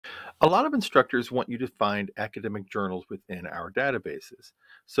A lot of instructors want you to find academic journals within our databases.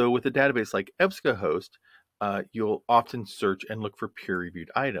 So with a database like EBSCOhost, you'll often search and look for peer-reviewed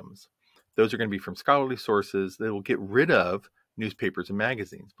items. Those are going to be from scholarly sources. They will get rid of newspapers and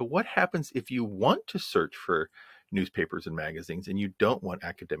magazines. But what happens if you want to search for newspapers and magazines and you don't want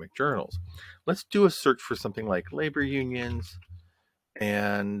academic journals? Let's do a search for something like labor unions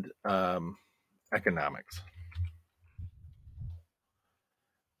and economics.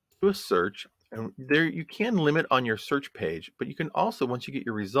 Do a search, and there you can limit on your search page, but you can also, once you get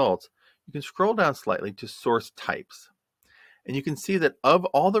your results, you can scroll down slightly to source types. And you can see that of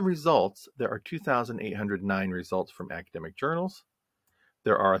all the results, there are 2,809 results from academic journals.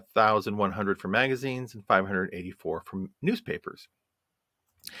 There are 1,100 from magazines and 584 from newspapers.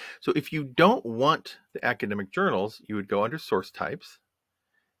 So if you don't want the academic journals, you would go under source types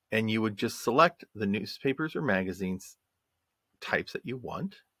and you would just select the newspapers or magazines types that you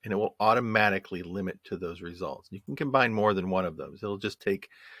want, and it will automatically limit to those results. You can combine more than one of those. It'll just take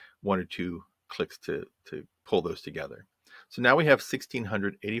one or two clicks to pull those together. So now we have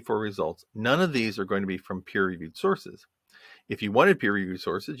 1,684 results. None of these are going to be from peer-reviewed sources. If you wanted peer-reviewed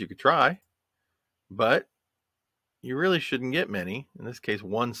sources, you could try, but you really shouldn't get many. In this case,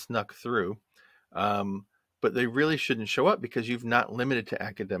 one snuck through. But they really shouldn't show up because you've not limited to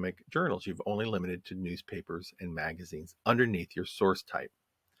academic journals. You've only limited to newspapers and magazines underneath your source type.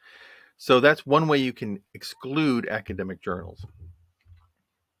 So that's one way you can exclude academic journals.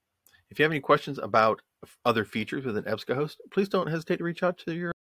 If you have any questions about other features within EBSCOhost, please don't hesitate to reach out to your